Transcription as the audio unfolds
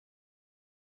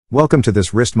Welcome to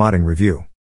this wrist modding review.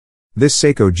 This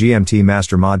Seiko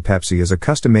GMT-Master MOD Pepsi is a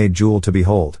custom-made jewel to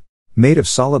behold. Made of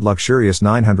solid luxurious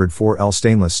 904L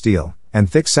stainless steel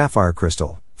and thick sapphire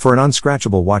crystal, for an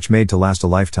unscratchable watch made to last a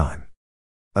lifetime.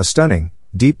 A stunning,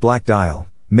 deep black dial,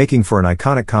 making for an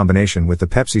iconic combination with the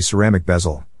Pepsi ceramic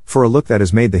bezel, for a look that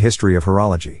has made the history of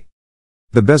horology.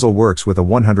 The bezel works with a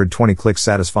 120-click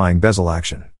satisfying bezel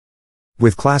action.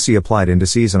 With classy applied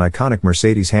indices and iconic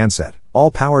Mercedes handset,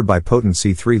 all powered by potent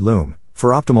C3 lume,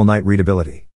 for optimal night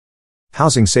readability.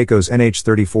 Housing Seiko's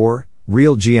NH34,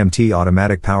 real GMT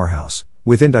automatic powerhouse,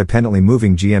 with independently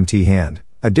moving GMT hand,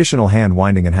 additional hand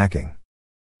winding and hacking.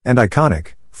 And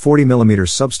iconic, 40mm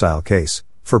sub-style case,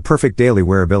 for perfect daily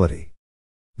wearability.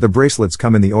 The bracelets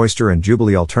come in the Oyster and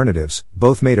Jubilee alternatives,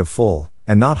 both made of full,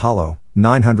 and not hollow,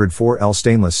 904L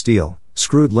stainless steel,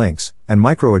 screwed links, and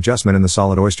micro adjustment in the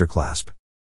solid Oyster clasp.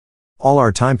 All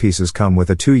our timepieces come with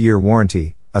a 2-year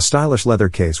warranty, a stylish leather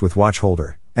case with watch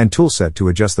holder, and toolset to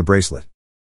adjust the bracelet.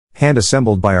 Hand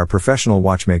assembled by our professional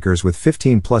watchmakers with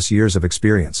 15+ years of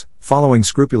experience, following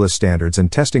scrupulous standards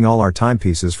and testing all our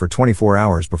timepieces for 24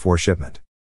 hours before shipment.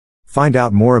 Find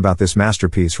out more about this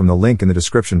masterpiece from the link in the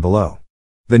description below.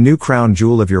 The new crown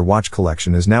jewel of your watch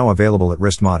collection is now available at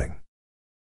Wrist Modding.